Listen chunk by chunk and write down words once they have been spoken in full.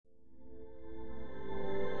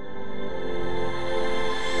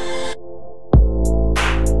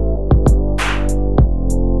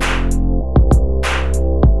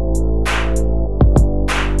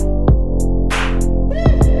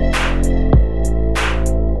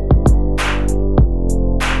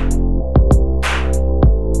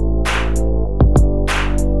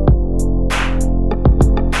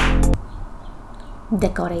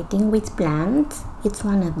Decorating with plants, it's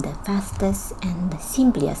one of the fastest and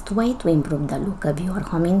simplest way to improve the look of your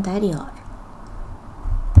home interior.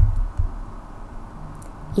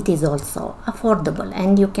 It is also affordable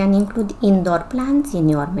and you can include indoor plants in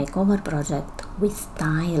your makeover project with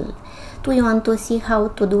style. Do you want to see how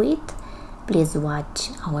to do it? Please watch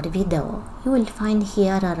our video. You will find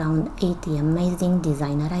here around 80 amazing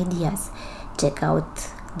designer ideas. Check out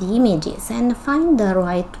the images and find the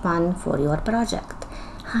right one for your project.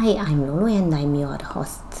 Hi, I'm Lulu and I'm your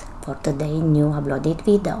host for today's new uploaded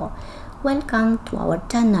video. Welcome to our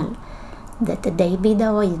channel. The today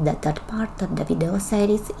video is the third part of the video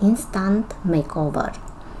series Instant Makeover.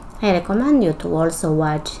 I recommend you to also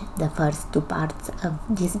watch the first two parts of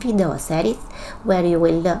this video series, where you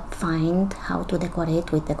will find how to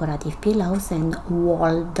decorate with decorative pillows and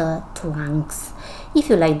wall trunks. If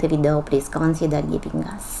you like the video, please consider giving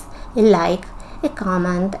us a like, a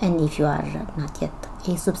comment, and if you are not yet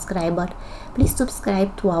a subscriber, please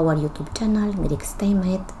subscribe to our YouTube channel Grig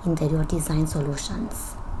Stamate Interior Design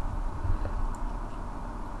Solutions.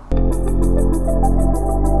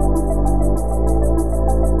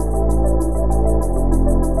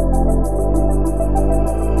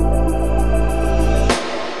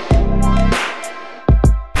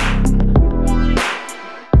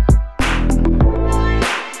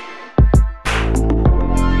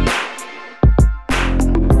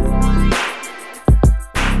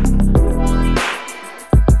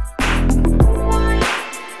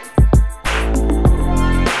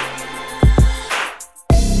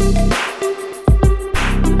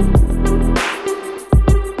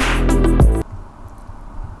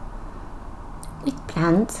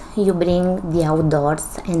 You bring the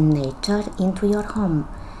outdoors and nature into your home.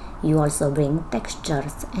 You also bring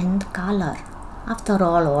textures and color. After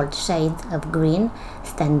all shades of green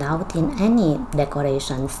stand out in any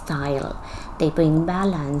decoration style. They bring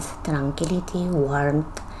balance, tranquility,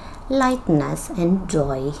 warmth, lightness and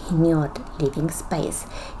joy in your living space.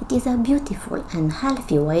 It is a beautiful and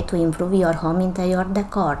healthy way to improve your home interior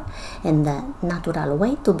decor, and the natural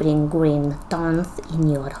way to bring green tones in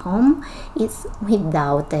your home is,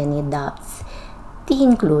 without any doubts, the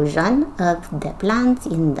inclusion of the plants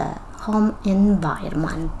in the home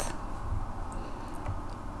environment.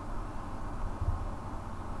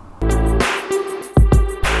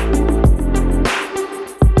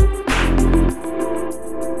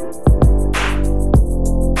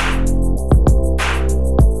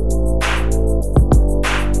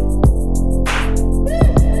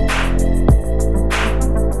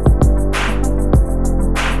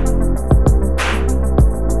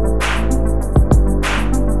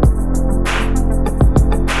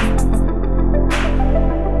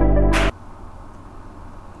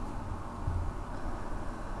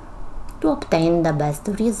 To obtain the best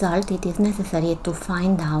result, it is necessary to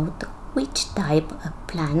find out which type of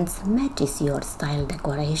plants matches your style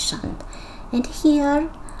decoration. And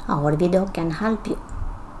here our video can help you.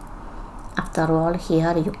 After all,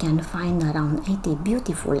 here you can find around 80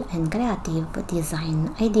 beautiful and creative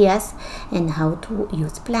design ideas and how to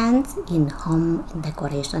use plants in home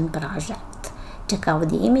decoration project. Check out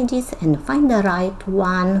the images and find the right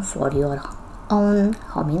one for your own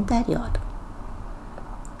home interior.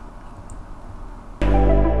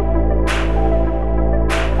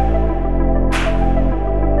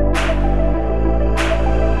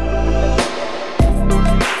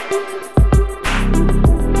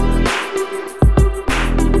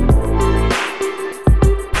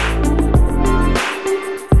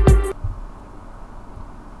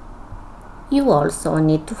 You also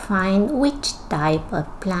need to find which type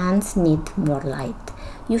of plants need more light.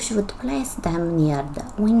 You should place them near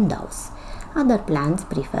the windows. Other plants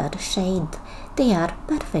prefer shade. They are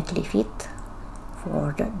perfectly fit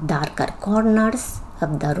for darker corners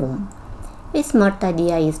of the room. A smart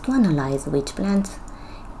idea is to analyze which plants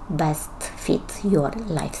best fit your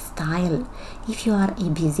lifestyle. If you are a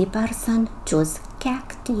busy person, choose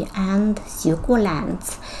cacti and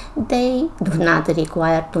succulents. They do not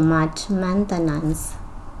require too much maintenance.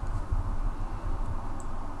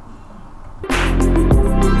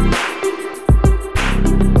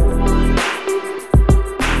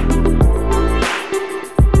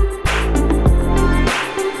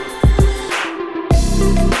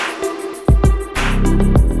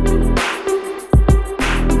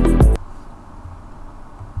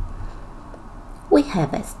 We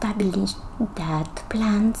have established that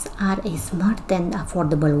plants are a smart and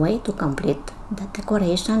affordable way to complete the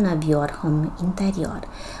decoration of your home interior.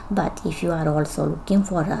 But if you are also looking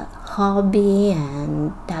for a hobby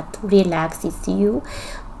and that relaxes you,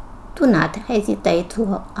 do not hesitate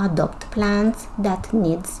to adopt plants that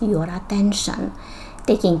needs your attention.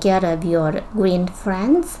 Taking care of your green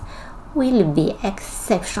friends will be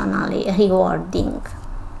exceptionally rewarding.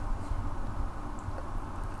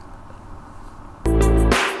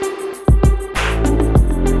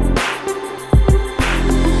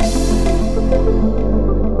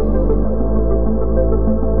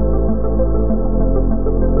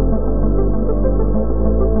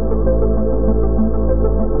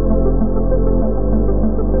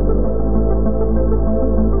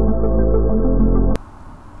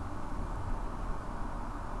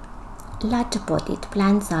 Large potted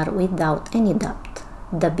plants are without any doubt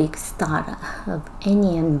the big star of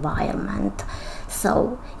any environment.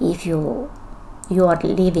 So if your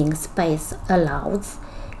living space allows,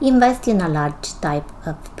 invest in a large type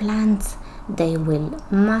of plants. They will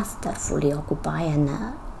masterfully occupy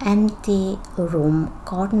an empty room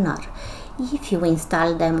corner. If you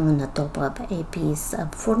install them on the top of a piece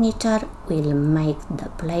of furniture, will make the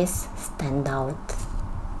place stand out.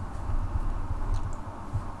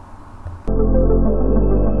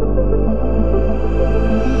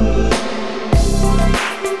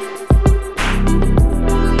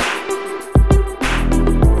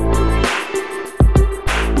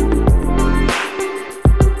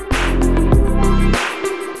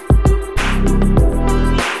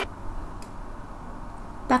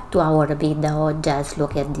 Back to our video, just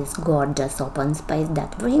look at this gorgeous open space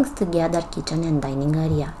that brings together kitchen and dining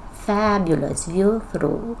area. Fabulous view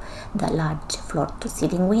through the large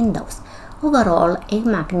floor-to-ceiling windows. Overall, a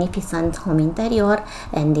magnificent home interior,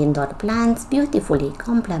 and indoor plants beautifully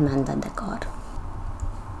complement the decor.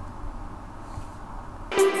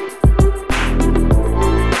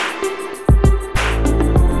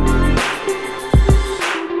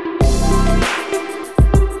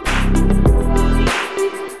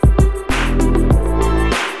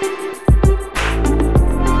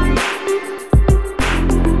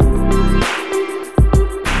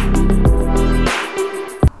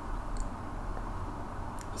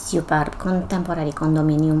 Superb contemporary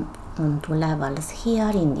condominium on 2 levels. Here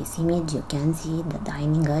in this image you can see the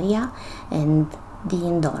dining area and the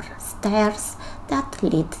indoor stairs that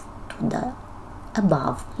lead to the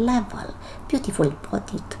above level. Beautiful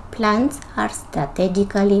potted plants are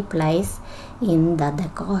strategically placed in the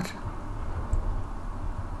decor.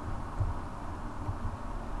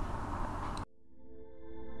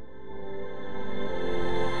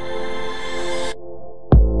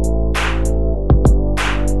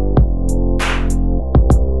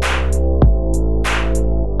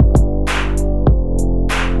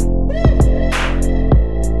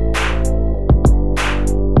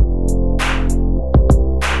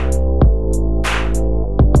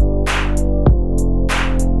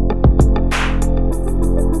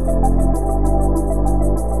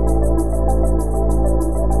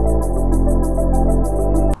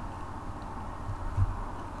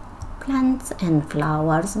 Plants and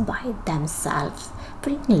flowers by themselves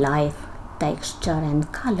bring life, texture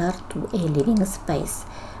and color to a living space,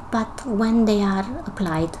 but when they are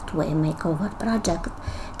applied to a makeover project,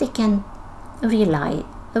 they can really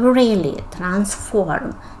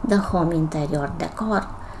transform the home interior decor.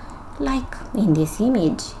 Like in this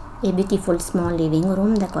image, a beautiful small living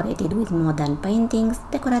room decorated with modern paintings,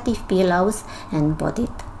 decorative pillows and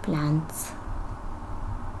potted plants.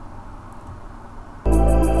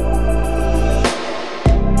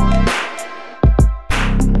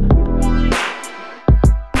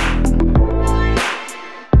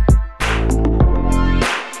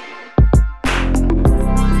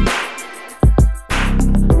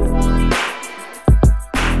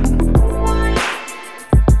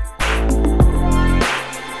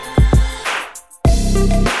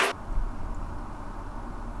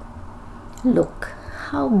 Look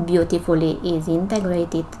how beautifully is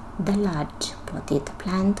integrated the large potted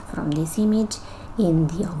plant from this image in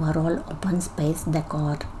the overall open space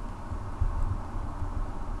decor.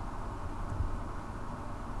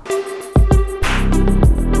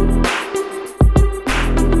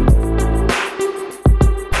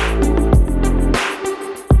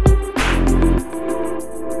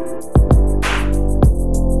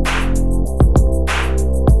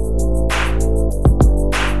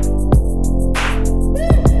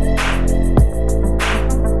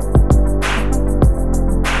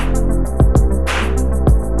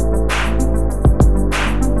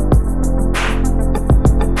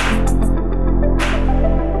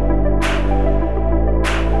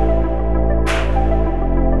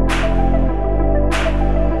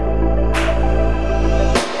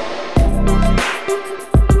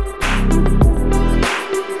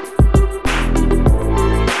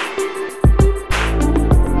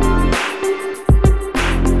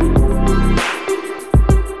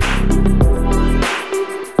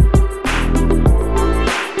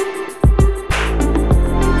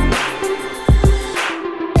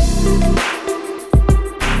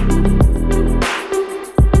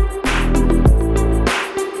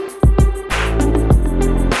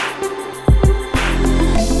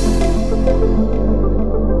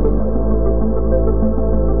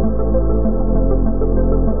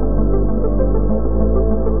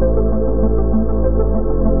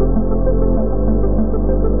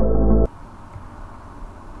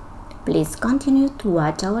 to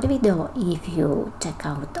watch our video. If you check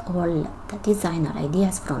out all the designer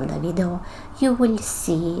ideas from the video, you will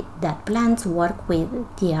see that plants work with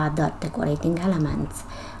the other decorating elements.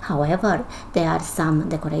 However, there are some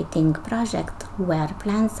decorating projects where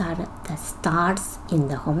plants are the stars in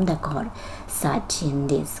the home decor, such in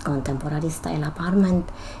this contemporary style apartment,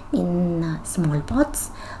 in small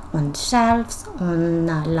pots, on shelves, on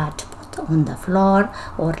a large pot on the floor,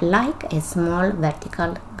 or like a small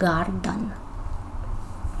vertical garden.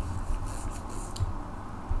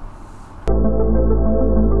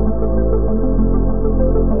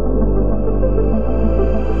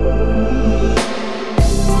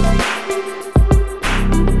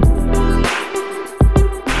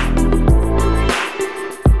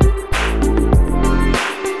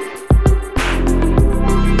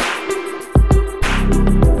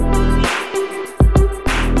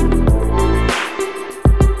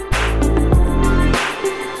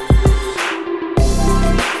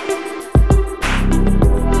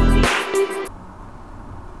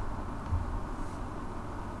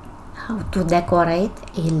 How to decorate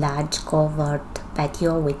a large covered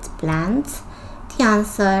patio with plants? The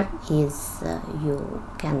answer is you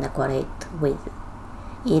can decorate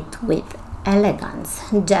it with elegance,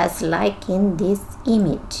 just like in this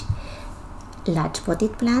image. Large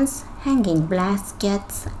potted plants, hanging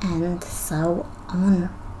baskets, and so on.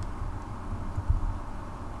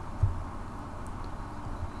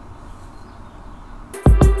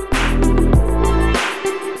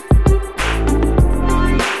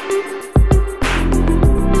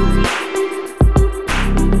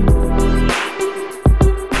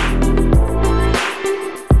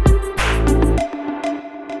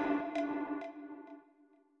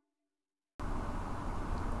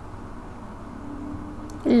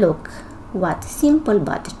 Look, what simple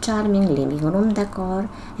but charming living room decor,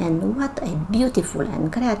 and what a beautiful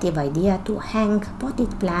and creative idea to hang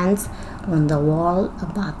potted plants on the wall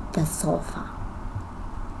above the sofa.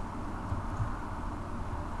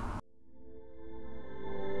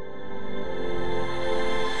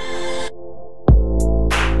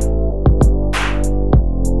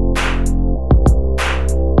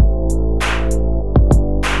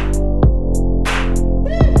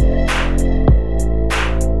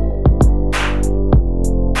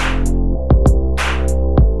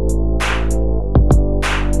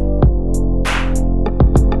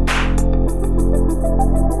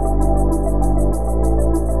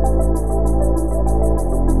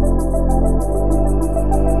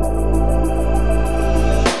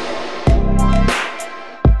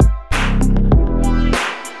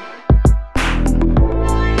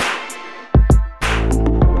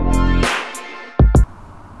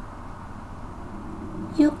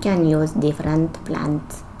 You can use different plant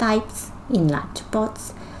types in large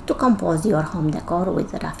pots to compose your home decor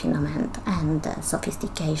with refinement and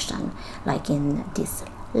sophistication, like in this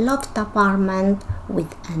loft apartment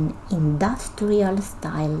with an industrial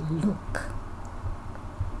style look.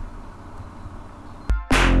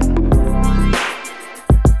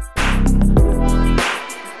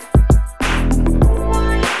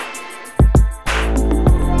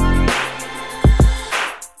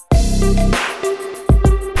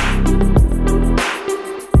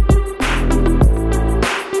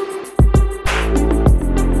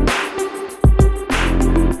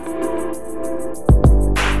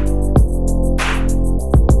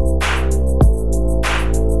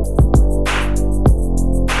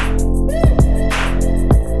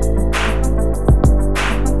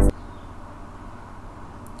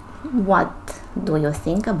 What do you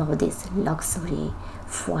think about this luxury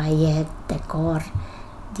foyer decor?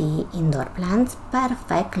 The indoor plants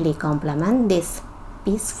perfectly complement this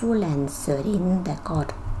peaceful and serene decor.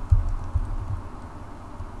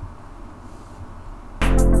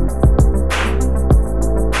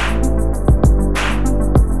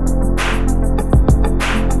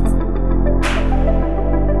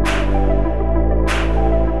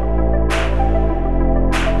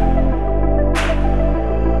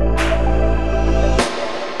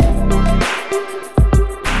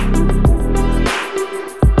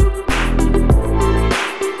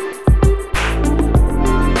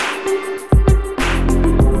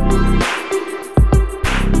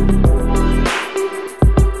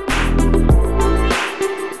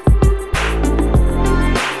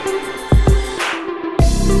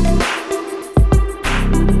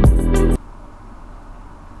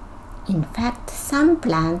 In fact, some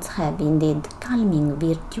plants have indeed calming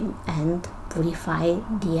virtue and purify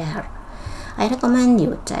the air. I recommend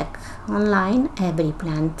you check online every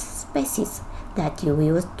plant species that you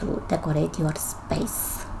use to decorate your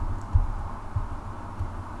space.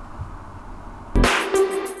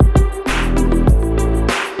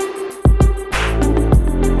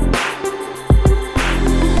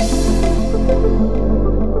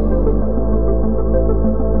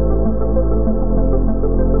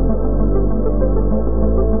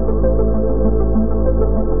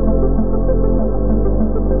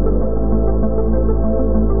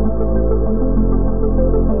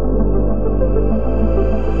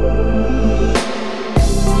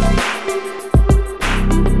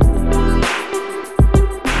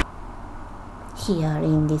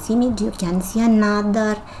 this image you can see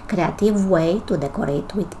another creative way to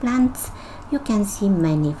decorate with plants. You can see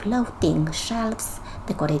many floating shelves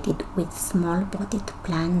decorated with small potted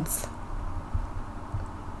plants.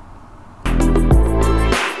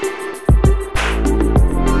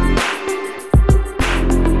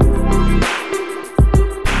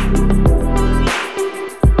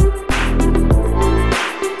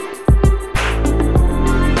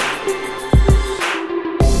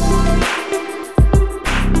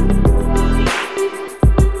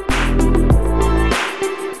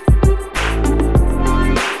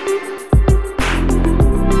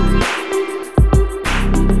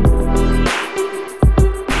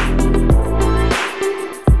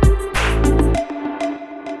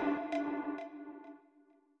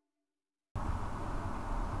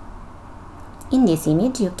 In this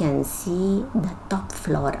image you can see the top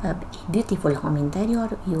floor of a beautiful home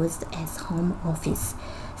interior used as home office.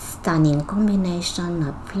 Stunning combination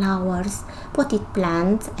of flowers, potted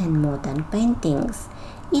plants and modern paintings.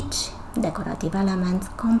 Each decorative elements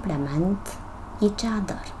complement each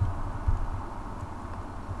other.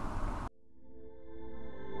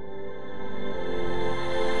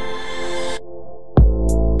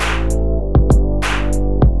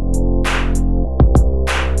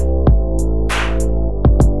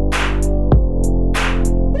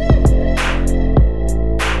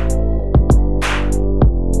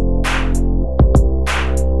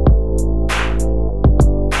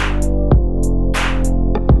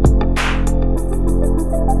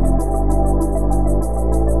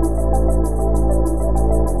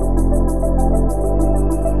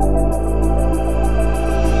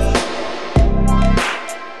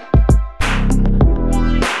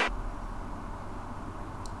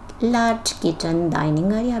 Large kitchen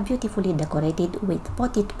dining area beautifully decorated with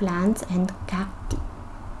potted plants and cacti.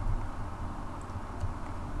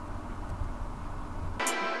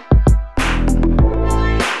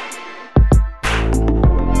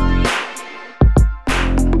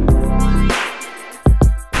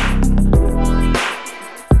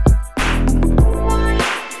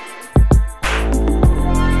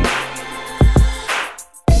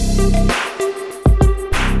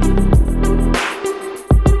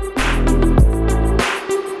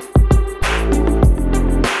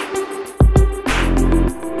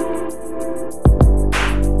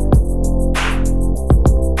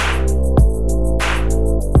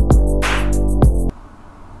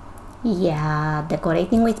 Yeah,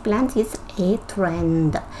 decorating with plants is a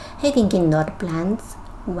trend. Having indoor plants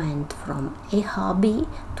went from a hobby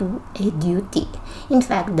to a duty. In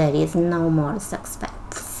fact, there is no more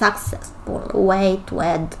successful way to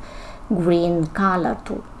add green color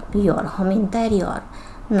to your home interior.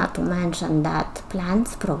 Not to mention that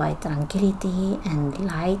plants provide tranquility and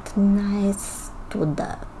lightness to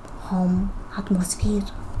the home atmosphere.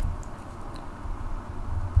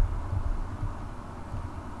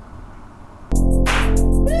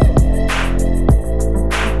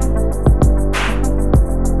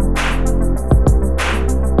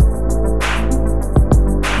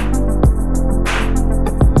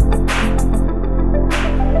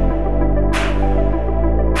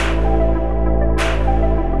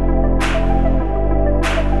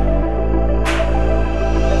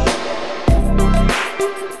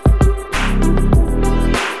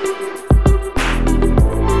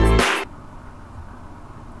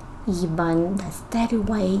 Even the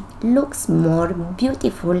stairway looks more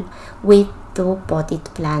beautiful with two potted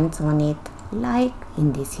plants on it, like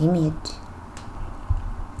in this image.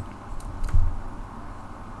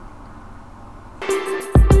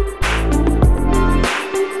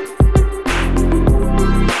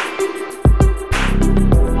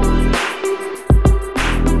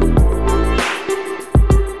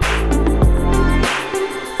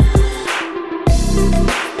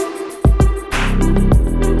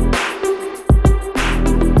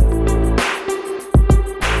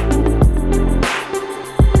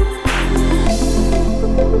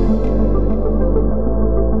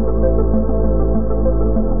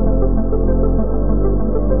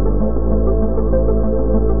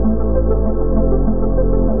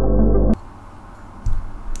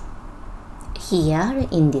 Here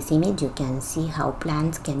in this image you can see how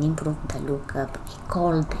plants can improve the look of a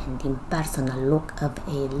cold and impersonal look of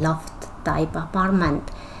a loft type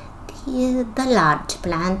apartment. The large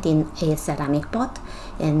plant in a ceramic pot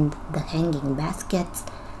and the hanging baskets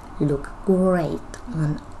look great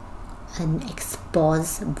on an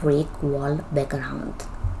exposed brick wall background.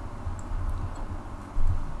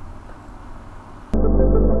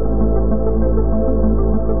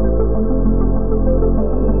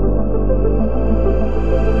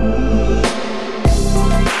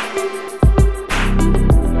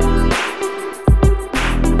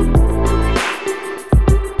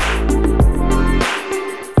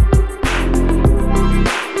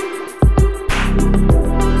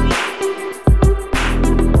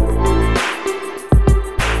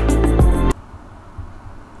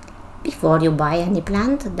 Before you buy any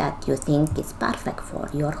plant that you think is perfect for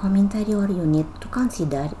your home interior, you need to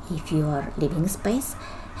consider if your living space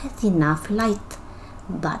has enough light.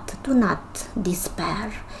 But do not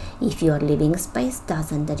despair if your living space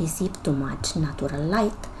doesn't receive too much natural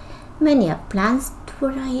light. Many plants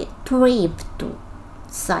thrive to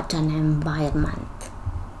such an environment.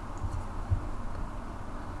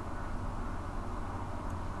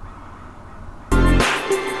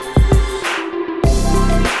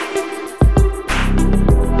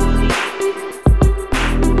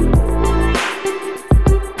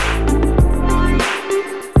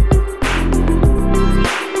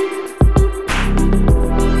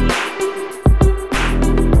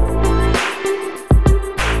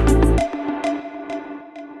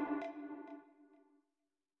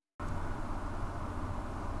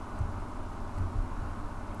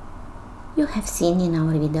 You have seen in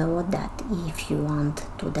our video that if you want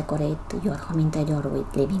to decorate your home interior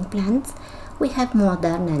with living plants, we have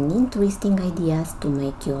modern and interesting ideas to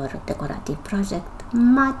make your decorative project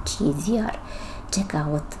much easier. Check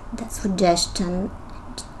out the suggestion,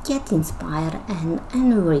 get inspired and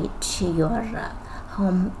enrich your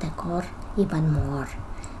home decor even more.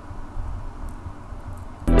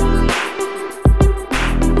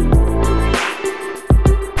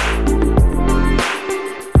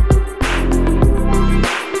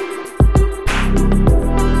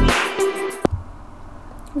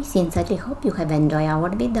 We sincerely hope you have enjoyed our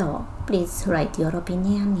video. Please write your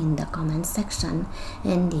opinion in the comment section,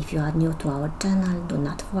 and if you are new to our channel, do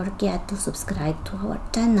not forget to subscribe to our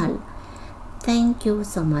channel. Thank you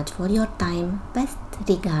so much for your time. Best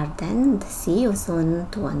regards and see you soon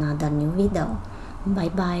to another new video. Bye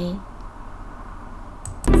bye.